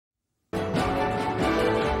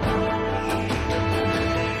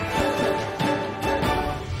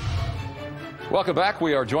Welcome back.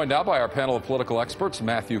 We are joined now by our panel of political experts,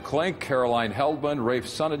 Matthew Klink, Caroline Heldman, Rafe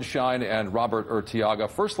Sonenshein, and Robert Urteaga.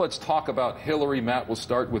 First, let's talk about Hillary. Matt, we'll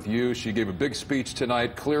start with you. She gave a big speech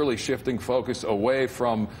tonight, clearly shifting focus away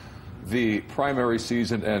from the primary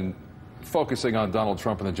season and focusing on Donald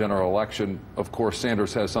Trump in the general election. Of course,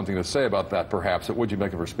 Sanders has something to say about that, perhaps. What did you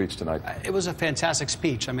make of her speech tonight? It was a fantastic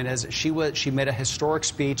speech. I mean, she made a historic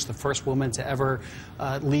speech, the first woman to ever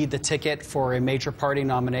lead the ticket for a major party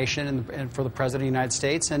nomination and for the President of the United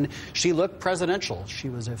States. And she looked presidential. She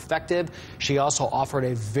was effective. She also offered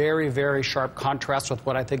a very, very sharp contrast with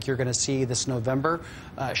what I think you're going to see this November.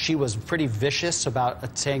 She was pretty vicious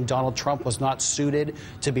about saying Donald Trump was not suited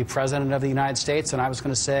to be President of the United States. And I was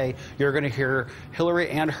going to say, you're going to hear Hillary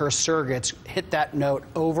and her surrogates hit that note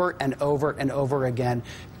over and over and over again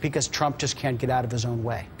because Trump just can't get out of his own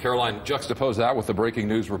way. Caroline, juxtapose that with the breaking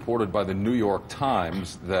news reported by the New York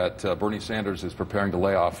Times that Bernie Sanders is preparing to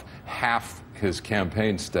lay off half his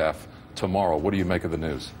campaign staff tomorrow. What do you make of the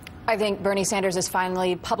news? I think Bernie Sanders is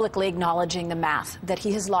finally publicly acknowledging the math, that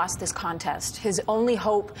he has lost this contest. His only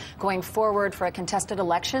hope going forward for a contested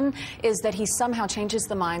election is that he somehow changes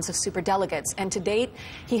the minds of superdelegates. And to date,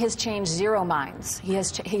 he has changed 0 minds. He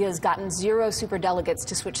has gotten 0 superdelegates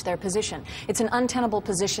to switch their position. It's an untenable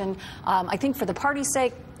position. I think for the party's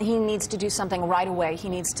sake, he needs to do something right away. He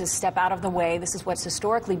needs to step out of the way. This is what's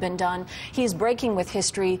historically been done. He's breaking with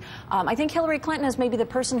history. I think Hillary Clinton is maybe the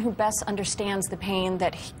person who best understands the pain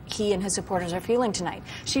that he and his supporters are feeling tonight.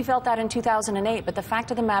 She felt that in 2008, but the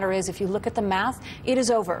fact of the matter is, if you look at the math, it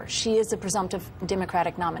is over. She is the presumptive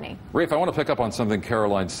Democratic nominee. Rafe, I want to pick up on something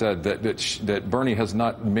Caroline said, that Bernie has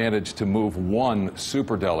not managed to move 1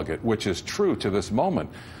 superdelegate, which is true to this moment.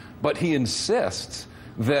 But he insists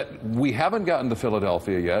that we haven't gotten to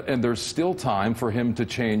Philadelphia yet, and there's still time for him to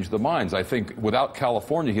change the minds. I think without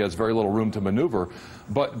California, he has very little room to maneuver.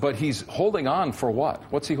 But he's holding on for what?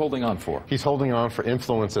 What's he holding on for? He's holding on for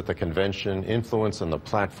influence at the convention, influence on the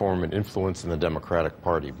platform, and influence in the Democratic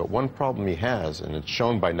Party. But one problem he has, and it's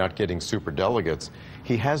shown by not getting superdelegates,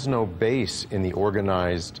 he has no base in the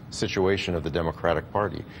organized situation of the Democratic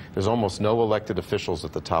Party. There's almost no elected officials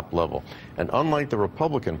at the top level. And unlike the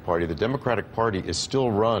Republican Party, the Democratic Party is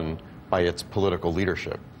still run by its political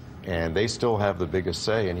leadership. And they still have the biggest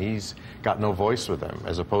say, and he's got no voice with them,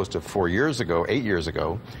 as opposed to 8 years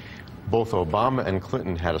ago, both Obama and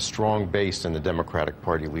Clinton had a strong base in the Democratic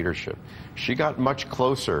Party leadership. She got much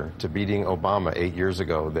closer to beating Obama 8 years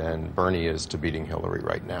ago than Bernie is to beating Hillary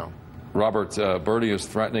right now. Robert, Bernie is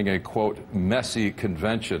threatening a, quote, messy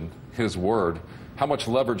convention, his word. How much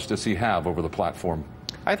leverage does he have over the platform?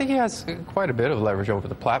 I think he has quite a bit of leverage over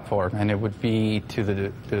the platform, and it would be to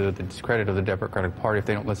the discredit of the Democratic Party if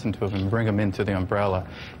they don't listen to him and bring him into the umbrella.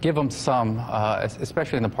 Give him some,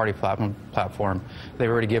 especially in the party platform. They've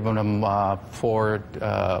already given him 4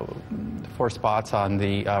 spots on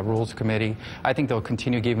the Rules Committee. I think they'll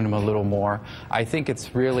continue giving him a little more. I think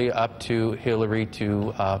it's really up to Hillary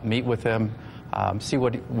to meet with him, see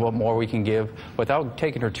what more we can give without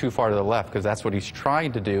taking her too far to the left, because that's what he's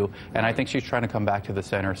trying to do, and I think she's trying to come back to the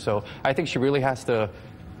center. So I think she really has to,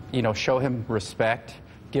 show him respect,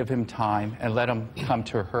 give him time, and let him come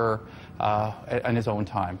to her in his own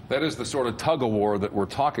time. That is the sort of tug-of-war that we're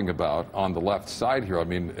talking about on the left side here. I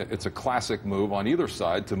mean, it's a classic move on either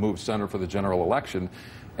side to move center for the general election.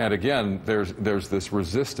 And again, there's this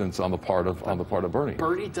resistance on the part of Bernie.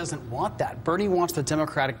 Bernie doesn't want that. Bernie wants the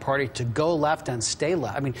Democratic Party to go left and stay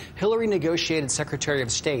left. I mean, Hillary negotiated Secretary of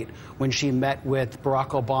State when she met with Barack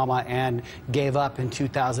Obama and gave up in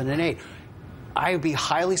 2008. I would be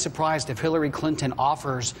highly surprised if Hillary Clinton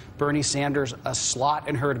offers Bernie Sanders a slot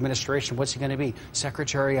in her administration. What's he going to be?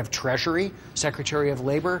 Secretary of Treasury? Secretary of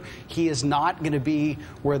Labor? He is not going to be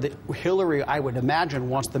where Hillary, I would imagine,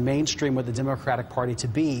 wants the mainstream of the Democratic Party to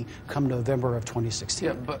be come November of 2016.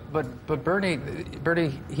 Yeah, but Bernie,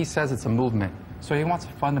 he says it's a movement. So he wants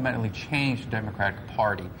to fundamentally change the Democratic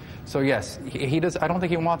Party. So yes, he does. I don't think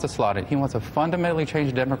he wants a slot in. He wants to fundamentally change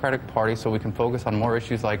the Democratic Party so we can focus on more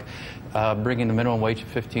issues like bringing the minimum wage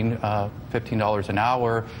to $15 an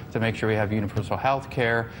hour, to make sure we have universal health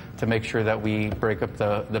care, to make sure that we break up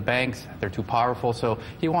the banks. They're too powerful. So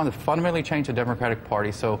he wants to fundamentally change the Democratic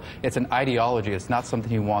Party. So it's an ideology. It's not something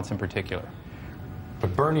he wants in particular.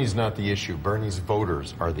 But Bernie's not the issue. Bernie's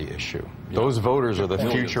voters are the issue. Yeah. Those voters are the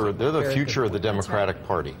future. They're the future of the Democratic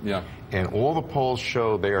Party. Yeah. And all the polls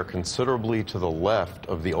show they are considerably to the left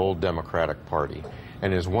of the old Democratic Party.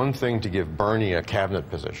 And it's one thing to give Bernie a cabinet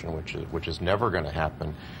position, which is never going to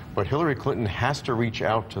happen. But Hillary Clinton has to reach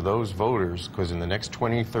out to those voters, because in the next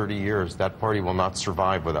 20, 30 years, that party will not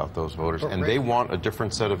survive without those voters. And they want a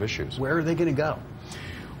different set of issues. Where are they going to go?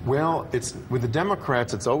 Well, with the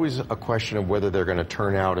Democrats, it's always a question of whether they're going to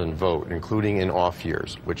turn out and vote, including in off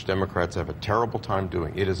years, which Democrats have a terrible time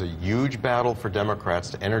doing. It is a huge battle for Democrats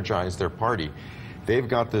to energize their party. They've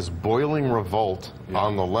got this boiling revolt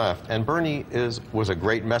on the left, and Bernie was a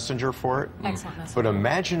great messenger for it. Excellent messenger. But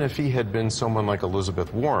imagine if he had been someone like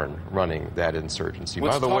Elizabeth Warren running that insurgency.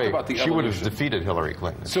 Let's By the talk way, about the she would have evolution. defeated Hillary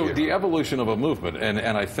Clinton. So the evolution of a movement, and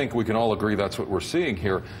I think we can all agree that's what we're seeing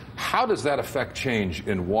here. How does that affect change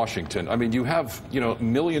in Washington? I mean, you have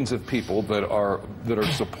millions of people that are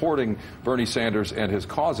supporting Bernie Sanders and his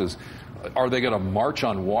causes. Are they going to march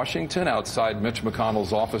on Washington outside Mitch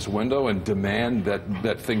McConnell's office window and demand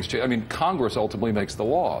that things change? I mean, Congress ultimately makes the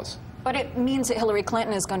laws. But it means that Hillary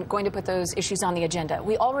Clinton is going to put those issues on the agenda.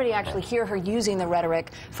 We already actually hear her using the rhetoric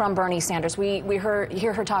from Bernie Sanders. We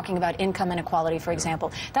hear her talking about income inequality, for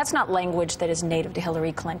example. That's not language that is native to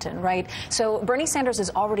Hillary Clinton, right? So Bernie Sanders has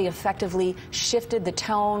already effectively shifted the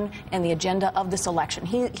tone and the agenda of this election.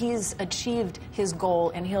 He's achieved his goal,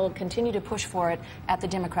 and he'll continue to push for it at the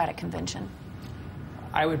Democratic convention.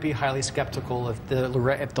 I would be highly skeptical if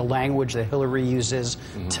the language that Hillary uses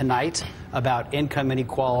tonight about income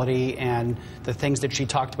inequality and the things that she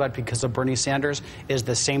talked about because of Bernie Sanders is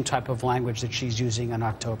the same type of language that she's using in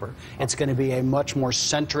October. It's going to be a much more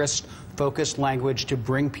centrist, focused language to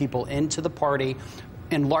bring people into the party,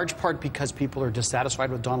 in large part because people are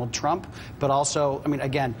dissatisfied with Donald Trump, but also, I mean,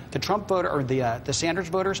 again, the Trump voter or the Sanders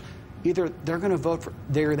voters, either they're going to vote for,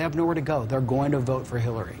 they have nowhere to go. They're going to vote for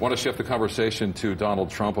Hillary. I want to shift the conversation to Donald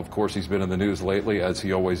Trump. Of course, he's been in the news lately, as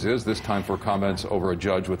he always is, this time for comments over a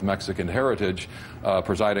judge with Mexican heritage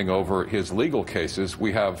presiding over his legal cases.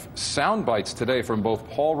 We have sound bites today from both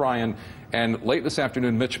Paul Ryan and late this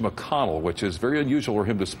afternoon, Mitch McConnell, which is very unusual for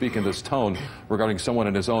him to speak in this tone regarding someone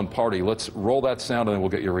in his own party. Let's roll that sound, and then we'll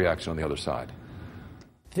get your reaction on the other side.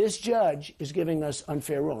 This judge is giving us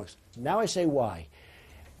unfair rulings. Now I say why.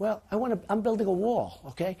 Well, I'm building a wall,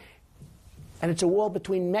 okay? And it's a wall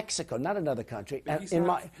between Mexico, not another country. He's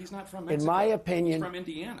not from Mexico. In my opinion, he's from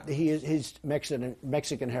Indiana. He's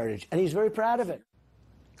Mexican heritage, and he's very proud of it.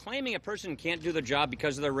 Claiming a person can't do their job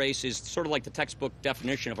because of their race is sort of like the textbook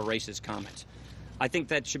definition of a racist comment. I think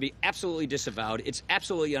that should be absolutely disavowed. It's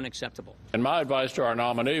absolutely unacceptable. And my advice to our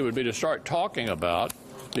nominee would be to start talking about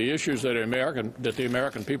the issues that the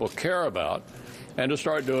American people care about, and to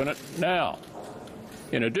start doing it now.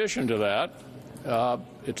 In addition to that,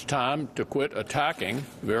 it's time to quit attacking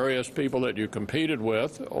various people that you competed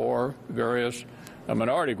with or various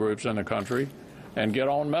minority groups in the country and get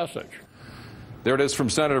on message. There it is from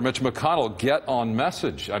Senator Mitch McConnell. Get on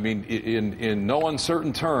message. I mean, in no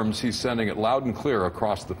uncertain terms, he's sending it loud and clear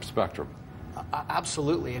across the spectrum.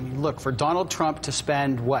 Absolutely. I mean, look, for Donald Trump to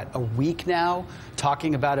spend, a week now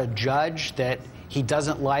talking about a judge that he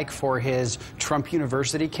doesn't like for his Trump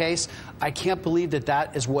University case, I can't believe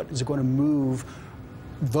that is what is going to move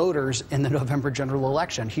voters in the November general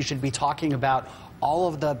election. He should be talking about all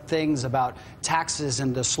of the things about taxes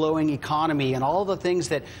and the slowing economy and all of the things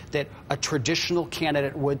that a traditional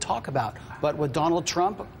candidate would talk about. But with Donald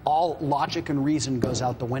Trump, all logic and reason goes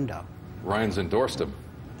out the window. Ryan's endorsed him.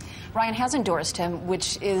 Ryan has endorsed him,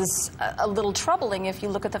 which is a little troubling if you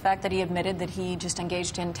look at the fact that he admitted that he just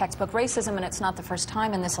engaged in textbook racism, and it's not the first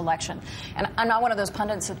time in this election. And I'm not one of those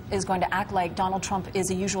pundits that is going to act like Donald Trump is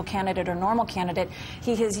a usual candidate or normal candidate.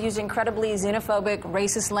 He has used incredibly xenophobic,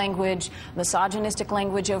 racist language, misogynistic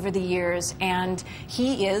language over the years, and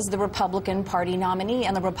he is the Republican Party nominee,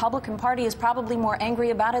 and the Republican Party is probably more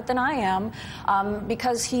angry about it than I am,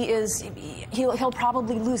 because he'll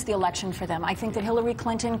probably lose the election for them. I think that Hillary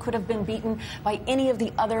Clinton could have been beaten by any of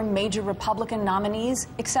the other major Republican nominees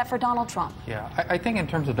except for Donald Trump. Yeah, I think in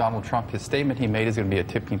terms of Donald Trump, his statement he made is going to be a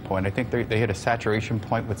tipping point. I think they hit a saturation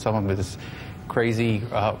point with some of his crazy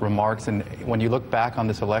remarks, and when you look back on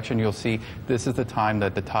this election, you'll see this is the time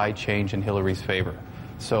that the tide changed in Hillary's favor.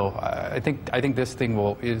 So I think this thing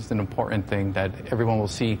is an important thing that everyone will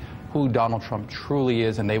see who Donald Trump truly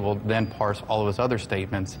is, and they will then parse all of his other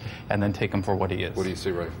statements and then take him for what he is. What do you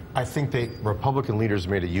see, Ray? I think Republican leaders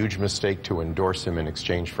made a huge mistake to endorse him in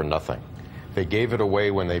exchange for nothing. They gave it away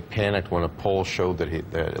when they panicked when a poll showed that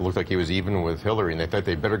it looked like he was even with Hillary, and they thought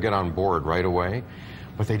they'd better get on board right away.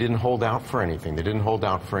 But they didn't hold out for anything. They didn't hold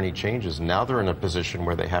out for any changes. Now they're in a position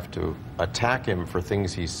where they have to attack him for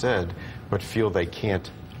things he said, but feel they can't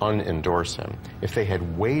unendorse him. If they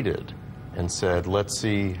had waited and said, let's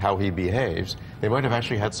see how he behaves, they might have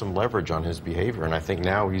actually had some leverage on his behavior. And I think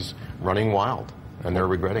now he's running wild, and they're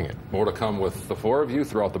regretting it. More to come with the four of you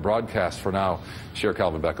throughout the broadcast. For now, Cher,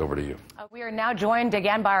 Calvin, back over to you. We are now joined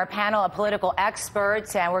again by our panel of political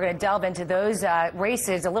experts, and we're going to delve into those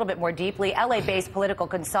races a little bit more deeply. LA-based political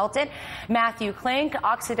consultant Matthew Klink,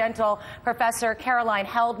 Occidental professor Caroline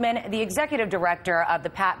Heldman, the executive director of the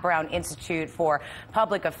Pat Brown Institute for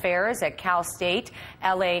Public Affairs at Cal State,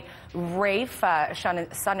 LA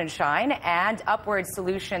Sonenshein, and Upward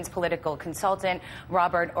Solutions political consultant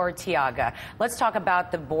Robert Urteaga. Let's talk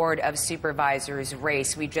about the Board of Supervisors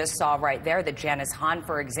race. We just saw right there that Janice Hahn,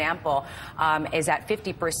 for example, is at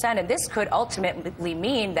 50%, and this could ultimately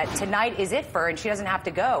mean that tonight is it for her and she doesn't have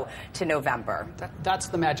to go to November. That's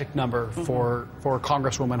the magic number for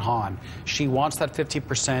Congresswoman Hahn. She wants that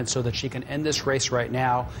 50% so that she can end this race right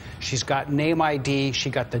now. She's got name ID.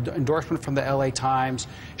 She got the endorsement from the LA Times.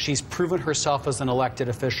 She's proven herself as an elected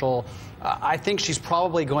official. I think she's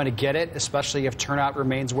probably going to get it, especially if turnout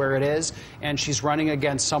remains where it is. And she's running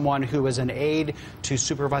against someone who is an aide to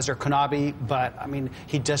Supervisor Knabe, but, I mean,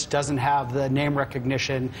 he just doesn't have the name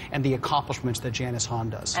recognition and the accomplishments that Janice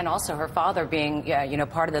Hahn does. And also her father being,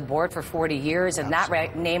 part of the board for 40 years, and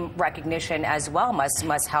that name recognition as well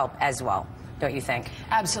must help as well. Don't you think?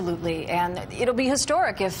 Absolutely, and it'll be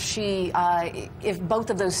historic if if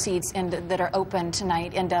both of those seats that are open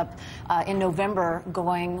tonight end up in November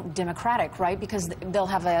going Democratic, right? Because they'll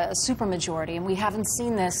have a supermajority, and we haven't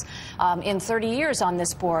seen this in 30 years on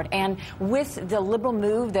this board. And with the liberal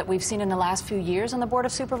move that we've seen in the last few years on the Board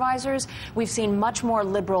of Supervisors, we've seen much more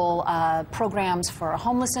liberal programs for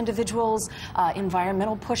homeless individuals,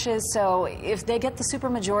 environmental pushes. So if they get the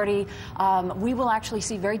supermajority, we will actually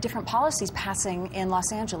see very different policies passing in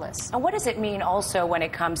Los Angeles. And what does it mean also when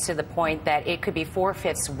it comes to the point that it could be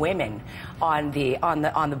 4/5 women on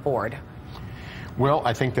the board? Well,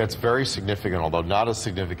 I think that's very significant, although not as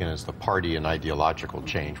significant as the party and ideological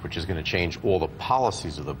change, which is going to change all the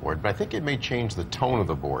policies of the board. But I think it may change the tone of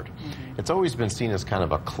the board. It's always been seen as kind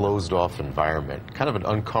of a closed-off environment, kind of an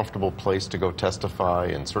uncomfortable place to go testify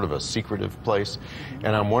and sort of a secretive place.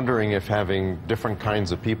 And I'm wondering if having different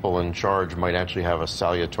kinds of people in charge might actually have a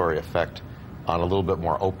salutary effect on a little bit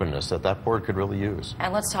more openness that board could really use.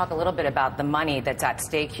 And let's talk a little bit about the money that's at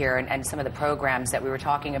stake here and some of the programs that we were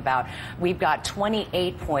talking about. We've got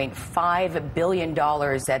 $28.5 billion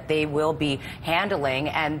that they will be handling,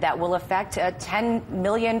 and that will affect 10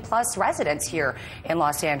 million plus residents here in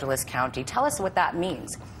Los Angeles County. Tell us what that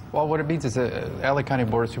means. Well, what it means is that LA County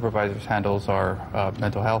Board of Supervisors handles our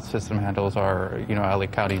mental health system, handles our, LA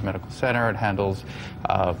County Medical Center. It handles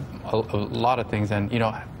a lot of things. And,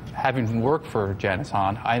 having worked for Janice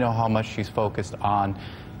Hahn, I know how much she's focused on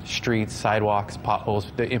streets, sidewalks,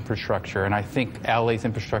 potholes, the infrastructure, and I think LA's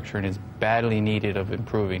infrastructure is badly needed of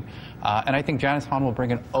improving. And I think Janice Hahn will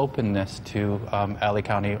bring an openness to LA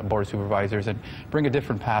County Board of Supervisors and bring a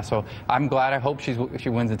different path. So I'm glad. I hope she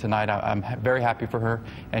wins it tonight. I'm very happy for her.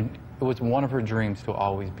 And it was one of her dreams to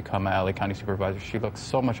always become a LA County Supervisor. She looks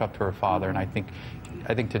so much up to her father, and I think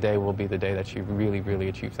today will be the day that she really, really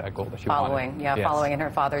achieves that goal that she wanted. Following in her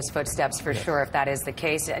father's footsteps for sure, if that is the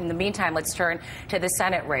case. In the meantime, let's turn to the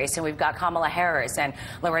Senate race, and we've got Kamala Harris and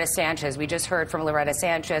Loretta Sanchez. We just heard from Loretta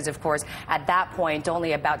Sanchez, of course, at that point,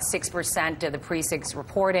 only about 6% of the precincts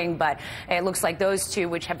reporting, but it looks like those two,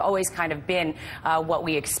 which have always kind of been what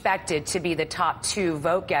we expected to be the top two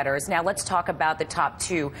vote getters. Now, let's talk about the top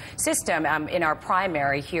two system in our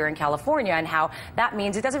primary here in California and how that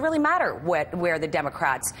means it doesn't really matter where the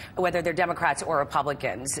Democrats, whether they're Democrats or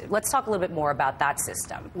Republicans. Let's talk a little bit more about that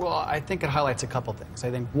system. Well, I think it highlights a couple things.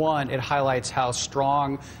 I think, one, it highlights how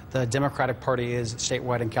strong the Democratic Party is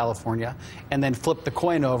statewide in California, and then flip the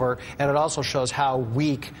coin over, and it also shows how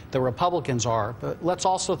weak the Republicans are. But let's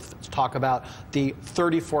also talk about the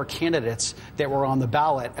 34 candidates that were on the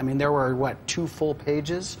ballot. I mean, there were, 2 full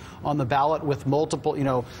pages on the ballot with multiple,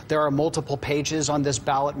 there are multiple pages on this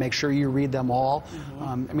ballot. Make sure you read them all.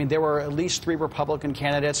 I mean, there were at least 3 Republican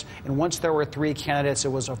candidates, and once there were 3 candidates,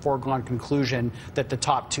 it was a foregone conclusion that the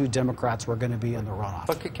top 2 Democrats were going to be in the runoff.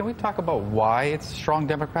 But can we talk about why it's a strong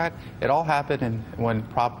Democrat? It all happened when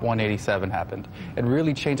Prop 187 happened. It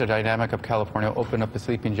really changed the dynamic of California, opened up the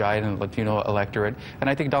sleeping giant and Latino electorate, and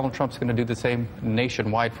I think Donald Trump's going to do the same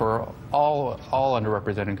nationwide for all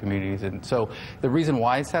underrepresented communities. And so the reason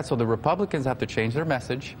why is that so the Republicans have to change their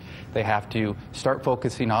message. They have to start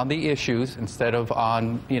focusing on the issues instead of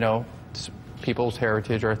on, people's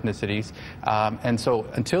heritage or ethnicities. And so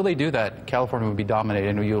until they do that, California will be dominated,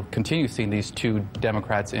 and you'll continue seeing these two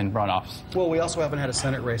Democrats in runoffs. Well, we also haven't had a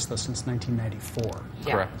Senate race, though, since 1994.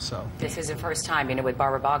 Yeah. Correct. So this is the first time, with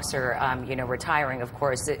Barbara Boxer, retiring, of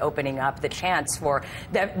course, opening up the chance for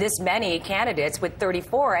this many candidates with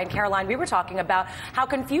 34. And Caroline, we were talking about how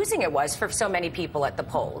confusing it was for so many people at the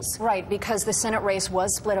polls. Right, because the Senate race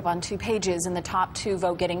was split up on 2 pages, and the top 2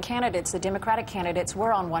 vote-getting candidates, the Democratic candidates,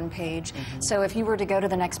 were on 1 page. So if you were to go to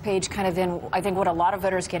the next page, kind of in, I think what a lot of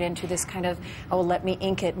voters get into, this kind of, oh, let me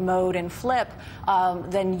ink it mode and flip,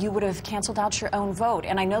 then you would have canceled out your own vote.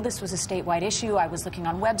 And I know this was a statewide issue. I was looking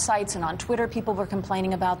on websites and on Twitter, people were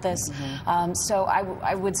complaining about this. So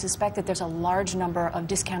I would suspect that there's a large number of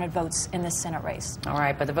discounted votes in this Senate race. All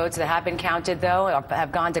right, but the votes that have been counted, though,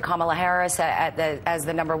 have gone to Kamala Harris as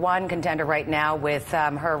the #1 contender right now, with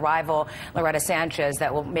her rival, Loretta Sanchez,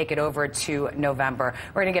 that will make it over to November.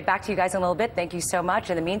 We're going to get back to you guys in a little bit. Thank you so much.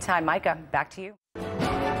 In the meantime, Micah, back to you.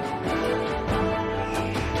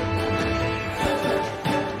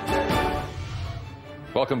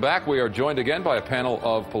 Welcome back. We are joined again by a panel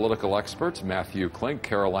of political experts, Matthew Klink,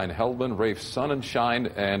 Caroline Heldman, Rafe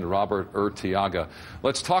Sonenshein, and Robert Urteaga.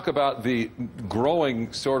 Let's talk about the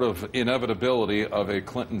growing sort of inevitability of a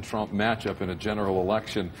Clinton-Trump matchup in a general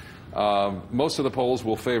election. Most of the polls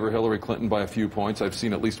will favor Hillary Clinton by a few points. I've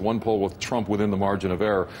seen at least one poll with Trump within the margin of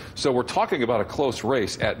error. So we're talking about a close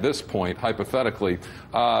race at this point, hypothetically.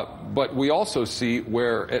 But we also see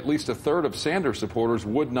where at least a third of Sanders supporters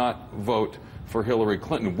would not vote for Hillary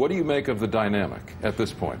Clinton. What do you make of the dynamic at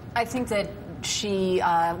this point? I think that she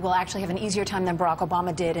will actually have an easier time than Barack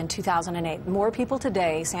Obama did in 2008. More people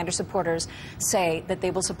today, Sanders supporters, say that they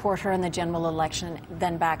will support her in the general election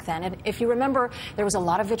than back then. And if you remember, there was a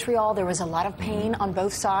lot of vitriol, there was a lot of pain on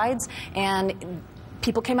both sides, and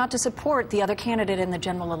people came out to support the other candidate in the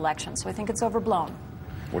general election. So I think it's overblown.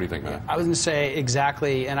 What do you think, Matt? I was going to say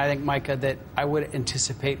exactly, and I think, Micah, that I would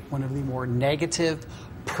anticipate one of the more negative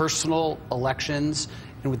personal elections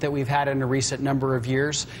that we've had in a recent number of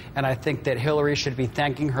years. And I think that Hillary should be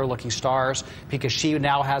thanking her lucky stars, because she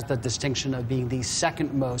now has the distinction of being the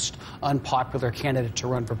second most unpopular candidate to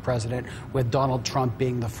run for president, with Donald Trump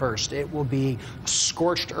being the first. It will be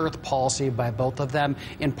scorched earth policy by both of them,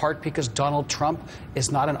 in part because Donald Trump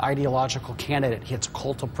is not an ideological candidate. He has a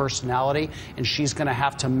cult of personality, and she's going to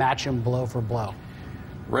have to match him blow for blow.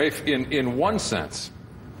 Rafe, in one sense,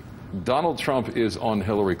 Donald Trump is on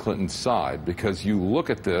Hillary Clinton's side, because you look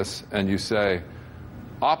at this and you say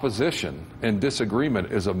opposition and disagreement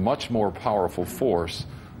is a much more powerful force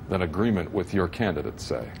than agreement with your candidate,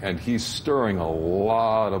 say. And he's stirring a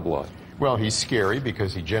lot of blood. Well, he's scary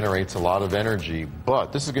because he generates a lot of energy,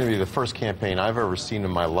 but this is going to be the first campaign I've ever seen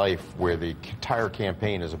in my life where the entire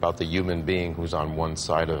campaign is about the human being who's on one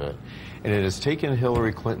side of it. And it has taken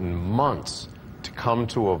Hillary Clinton months to come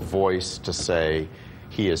to a voice to say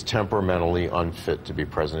he is temperamentally unfit to be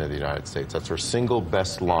president of the United States. That's her single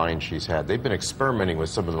best line she's had. They've been experimenting with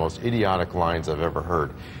some of the most idiotic lines I've ever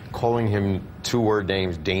heard, calling him 2-word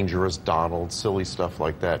names, dangerous Donald, silly stuff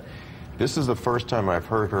like that. This is the first time I've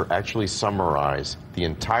heard her actually summarize the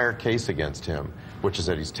entire case against him, which is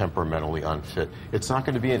that he's temperamentally unfit. It's not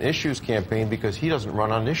going to be an issues campaign because he doesn't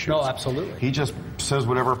run on issues. No, absolutely. He just says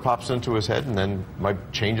whatever pops into his head and then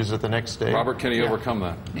changes it the next day. Robert, can he overcome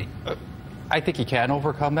that? I think he can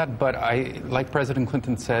overcome that, but like President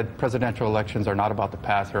Clinton said, presidential elections are not about the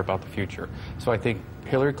past, they're about the future. So I think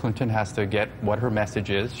Hillary Clinton has to get what her message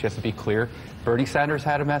is. She has to be clear. Bernie Sanders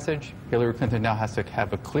had a message. Hillary Clinton now has to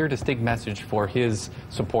have a clear, distinct message for his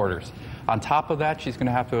supporters. On top of that, she's going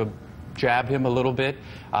to have to jab him a little bit,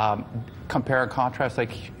 compare and contrast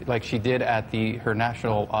like she did at her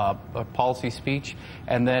national policy speech,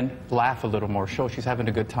 and then laugh a little more, show she's having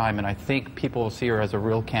a good time. And I think people will see her as a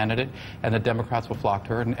real candidate, and the Democrats will flock to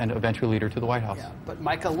her and eventually lead her to the White House. Yeah, but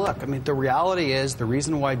Micah, look, I mean, the reality is the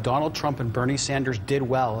reason why Donald Trump and Bernie Sanders did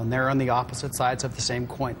well, and they're on the opposite sides of the same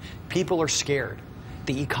coin, people are scared.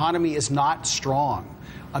 The economy is not strong.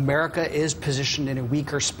 America is positioned in a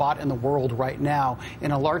weaker spot in the world right now,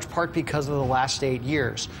 in a large part because of the last 8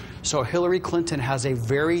 years. So Hillary Clinton has a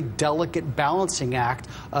very delicate balancing act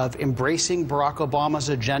of embracing Barack Obama's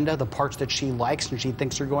agenda, the parts that she likes and she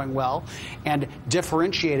thinks are going well, and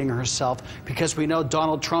differentiating herself, because we know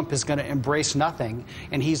Donald Trump is going to embrace nothing,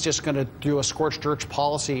 and he's just going to do a scorched earth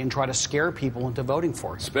policy and try to scare people into voting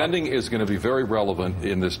for him. Spending is going to be very relevant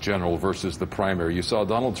in this general versus the primary. You saw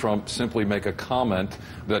Donald Trump simply make a comment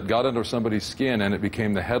event that got under somebody's skin, and it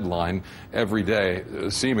became the headline every day,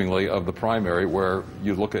 seemingly, of the primary, where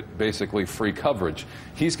you look at basically free coverage.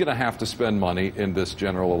 He's going to have to spend money in this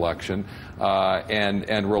general election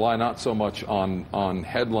and rely not so much on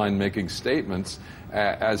headline-making statements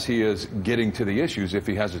as he is getting to the issues if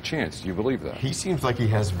he has a chance. Do you believe that? He seems like he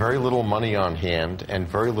has very little money on hand and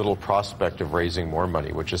very little prospect of raising more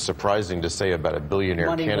money, which is surprising to say about a billionaire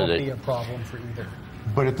candidate. Money won't be a problem for either.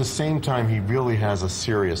 But at the same time, he really has a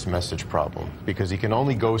serious message problem because he can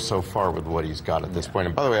only go so far with what he's got at this point.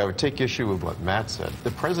 And by the way, I would take issue with what Matt said.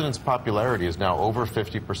 The president's popularity is now over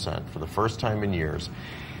 50% for the first time in years.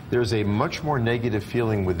 There's a much more negative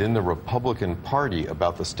feeling within the Republican Party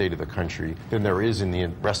about the state of the country than there is in the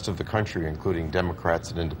rest of the country, including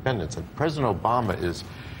Democrats and independents. And President Obama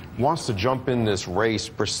wants to jump in this race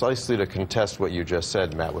precisely to contest what you just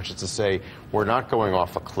said, Matt, which is to say we're not going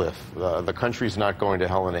off a cliff. The country's not going to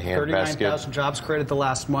hell in a handbasket. 39,000 jobs created the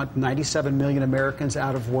last month, 97 million Americans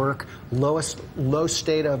out of work, low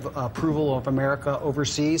state of approval of America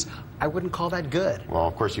overseas. I wouldn't call that good. Well,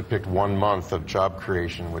 of course, you picked 1 month of job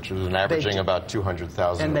creation, which was averaging about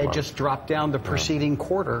 200,000 and a they month. Just dropped down the preceding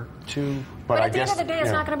quarter to... But at the end of the day,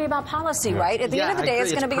 it's not going to be about policy, right? At the end of the day,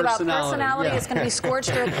 it's going to be about personality. It's going to be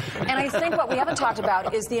scorched earth. And I think what we haven't talked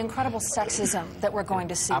about is the incredible sexism that we're going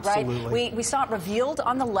to see, Absolutely. right? We saw it revealed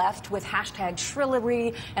on the left with hashtag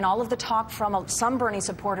Shrillery and all of the talk from some Bernie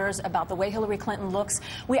supporters about the way Hillary Clinton looks.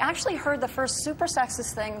 We actually heard the first super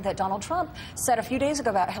sexist thing that Donald Trump said a few days ago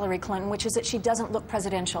about Hillary Clinton, which is that she doesn't look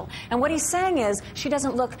presidential. And what he's saying is she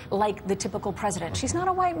doesn't look like the typical president. She's not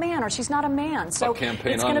a white man, or she's not a man. So a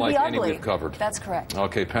campaign it's going to be unlike any ugly. we've covered. That's correct.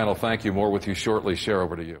 Okay, panel, thank you. More with you shortly. Cher,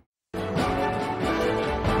 over to you.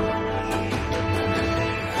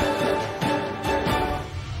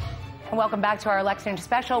 Welcome back to our election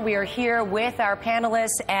special. We are here with our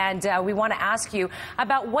panelists, and we want to ask you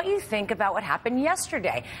about what you think about what happened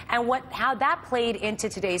yesterday and how that played into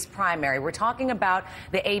today's primary. We're talking about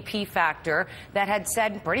the AP factor that had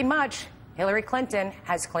said pretty much Hillary Clinton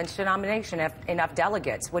has clinched a nomination if enough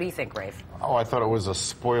delegates. What do you think, Rafe? Oh, I thought it was a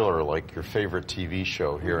spoiler, like your favorite TV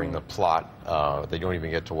show, hearing the plot. They don't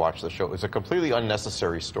even get to watch the show. It was a completely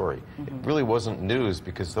unnecessary story. It really wasn't news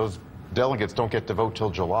because those delegates don't get to vote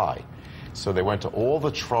till July. So they went to all the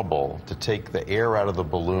trouble to take the air out of the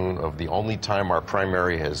balloon of the only time our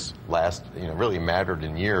primary has really mattered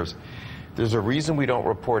in years. There's a reason we don't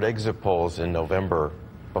report exit polls in November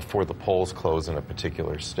before the polls close in a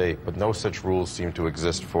particular state, but no such rules seem to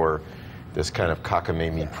exist for this kind of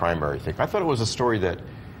cockamamie primary thing. I thought it was a story that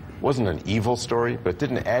wasn't an evil story, but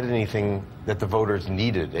didn't add anything that the voters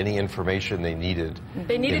needed, any information they needed.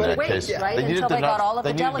 They needed to wait, right, until they got all of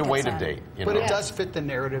the delegates. They needed to wait a day. But it does fit the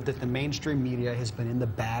narrative that the mainstream media has been in the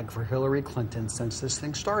bag for Hillary Clinton since this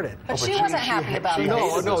thing started. But she wasn't happy about it. No,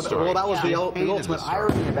 well, that was the ultimate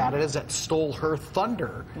irony about it, is that stole her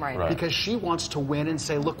thunder. Right. Because she wants to win and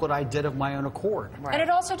say, look what I did of my own accord. Right. And it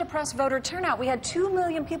also depressed voter turnout. We had 2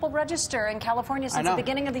 million people register in California since the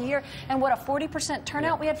beginning of the year, and what, a 40%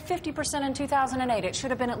 turnout? We had 50% in 2008. It should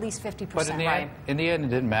have been at least 50%. But in the end, it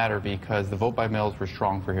didn't matter because the vote by mails were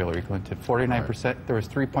strong for Hillary Clinton. 49%, there was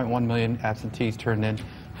 3.1 million absentees turned in.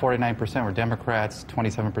 49% were Democrats,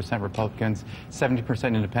 27% Republicans,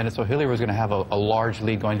 70% independents. So Hillary was going to have a large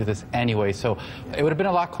lead going to this anyway. So it would have been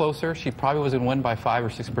a lot closer. She probably was going to win by 5 or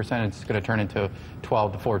 6%. And it's going to turn into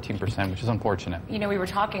 12 to 14%, which is unfortunate. You know, we were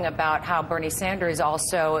talking about how Bernie Sanders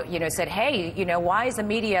also, said, hey, why is the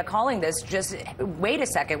media calling this? Just wait a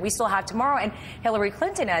second. We still have tomorrow. And Hillary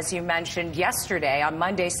Clinton, as you mentioned yesterday on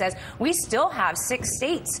Monday, says we still have 6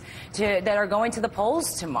 states that are going to the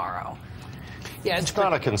polls tomorrow. Yeah, it's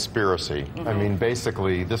not a conspiracy. I mean,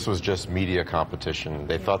 basically, this was just media competition.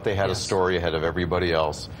 They thought they had a story ahead of everybody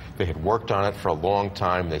else. They had worked on it for a long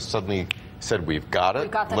time. They suddenly said, we've got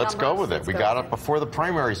it. Let's go with it. We got it before the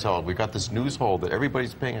primaries held. We got this news hole that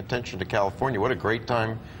everybody's paying attention to California. What a great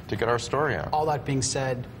time to get our story out. All that being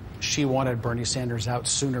said, she wanted Bernie Sanders out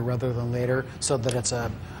sooner rather than later, so that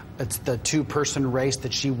it's the 2-person race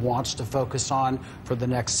that she wants to focus on for the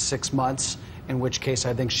next 6 months. In which case,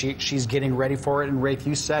 I think she's getting ready for it. And Rafe,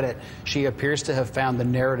 you said it. She appears to have found the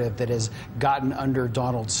narrative that has gotten under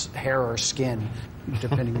Donald's hair or skin,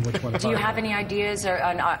 depending on which one. Do you have any ideas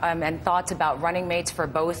and thoughts about running mates for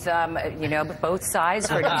both, both sides?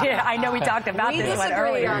 I know we talked about this one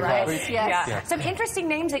earlier. Right? Yeah. Some interesting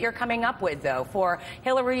names that you're coming up with, though, for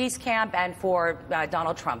Hillary's camp and for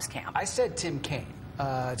Donald Trump's camp. I said Tim Kaine,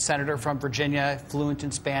 senator from Virginia, fluent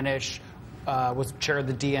in Spanish. Was chair of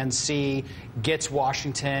the DNC, gets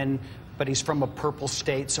Washington, but he's from a purple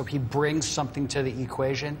state, so he brings something to the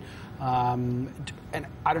equation. And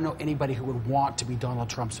I don't know anybody who would want to be Donald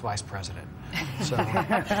Trump's vice president. So.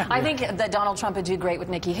 I think that Donald Trump would do great with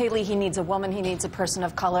Nikki Haley. He needs a woman. He needs a person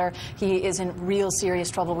of color. He is in real serious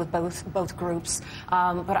trouble with both groups.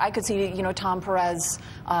 But I could see, Tom Perez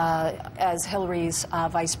as Hillary's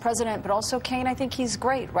vice president. But also Kaine, I think he's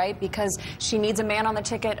great, right? Because she needs a man on the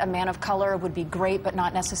ticket. A man of color would be great, but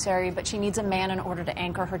not necessary. But she needs a man in order to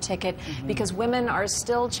anchor her ticket, because women are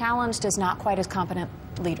still challenged as not quite as competent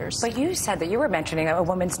leaders. But you said that you were mentioning a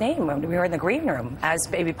woman's name when we were in the green room as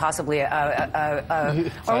maybe possibly or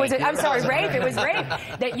was it? I'm sorry, Rafe. It was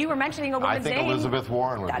Rafe that you were mentioning a woman's name. I think Elizabeth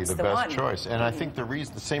Warren would be the best one. choice, and I think the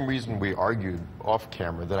same reason we argued off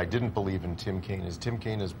camera that I didn't believe in Tim Kaine is Tim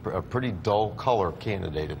Kaine is a pretty dull color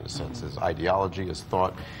candidate in a sense. His ideology, his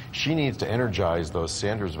thought. She needs to energize those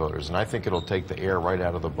Sanders voters, and I think it'll take the air right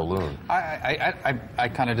out of the balloon.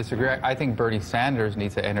 I kind of disagree. I think Bernie Sanders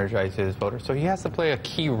needs to energize his voters, so he has to play a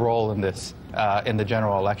key role in this. In the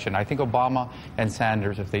general election. I think Obama and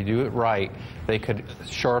Sanders, if they do it right, they could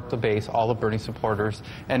shore up the base, all of Bernie supporters,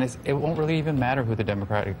 and it won't really even matter who the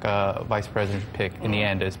Democratic vice president pick in the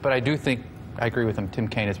end is. But I do think, I agree with him, Tim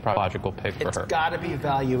Kaine is probably a logical pick for her. It's got to be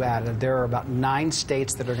value added. There are about 9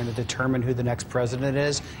 states that are going to determine who the next president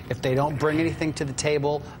is. If they don't bring anything to the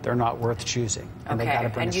table, they're not worth choosing. And they got to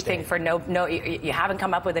bring and you think you haven't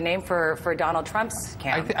come up with a name for Donald Trump's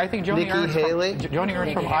camp? I think Joni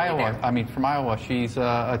Ernst from Iowa. I mean, from Iowa, she's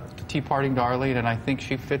a Tea Party darling, and I think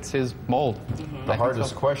she fits his mold. The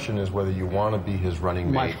hardest question is whether you want to be his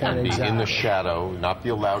running mate and be in the shadow, not be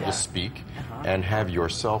allowed to speak, and have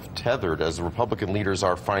yourself tethered, as the Republican leaders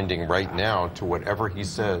are finding right now, to whatever he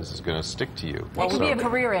says is going to stick to you. It could be a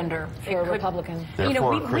career ender for a Republican.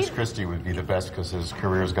 Therefore, Chris Christie would be the best because his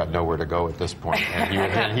career's got nowhere to go at this point,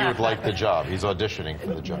 and he would like the job. He's auditioning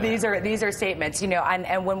for the job. These are statements,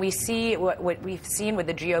 and when we see what we've seen with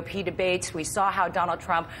the GOP debates, we saw how Donald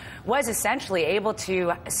Trump was essentially able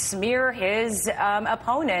to smear his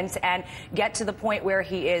opponents and get to the point where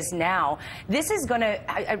he is now. This is going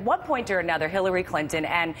to, at one point or another, Hillary Clinton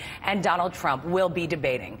and Donald Trump will be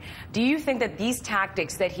debating. Do you think that these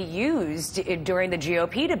tactics that he used during the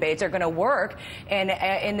GOP debates are going to work in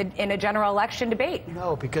a general election debate?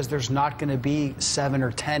 No, because there's not going to be 7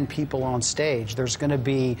 or 10 people on stage. There's going to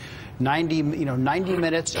be 90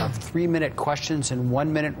 minutes of 3-minute questions and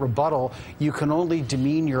 1-minute rebuttal. You can only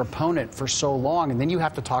demean your opponent for so long, and then you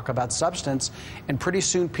have to talk about substance, and pretty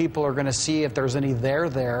soon people are going to see if there's any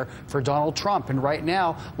there for Donald Trump. And right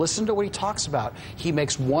now, listen to what he talks about. He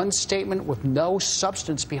makes one statement with no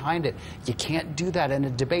substance behind it. You can't do that in a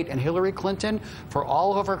debate. And Hillary Clinton, for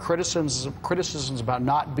all of her criticisms about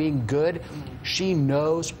not being good, she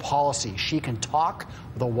knows policy. She can talk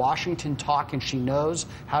the Washington talk, and she knows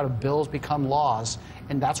how to bills become laws,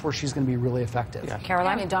 and that's where she's going to be really effective. Yeah.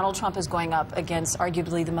 Caroline? I mean, Donald Trump is going up against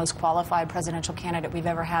arguably the most qualified presidential candidate we've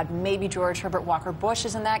ever had. Maybe George Herbert Walker Bush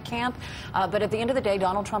is in that camp, but at the end of the day,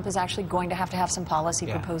 Donald Trump is actually going to have some policy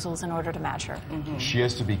proposals in order to match her. She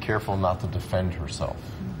has to be careful not to defend herself.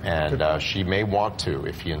 And she may want to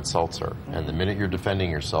if he insults her. And the minute you're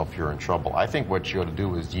defending yourself, you're in trouble. I think what she ought to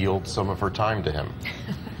do is yield some of her time to him.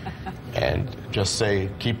 And just say,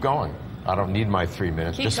 keep going. I don't need my 3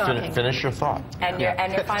 minutes. Just finish your thought. And your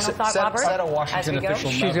final thought, Robert? Set a Washington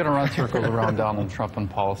official. She's going to run circles around Donald Trump on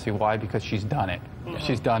policy. Why? Because she's done it.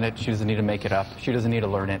 She's done it. She doesn't need to make it up. She doesn't need to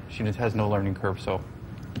learn it. She just has no learning curve. So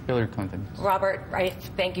Hillary Clinton. Robert,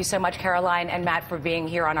 thank you so much, Caroline and Matt, for being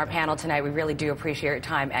here on our panel tonight. We really do appreciate your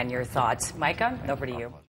time and your thoughts. Micah, over to you.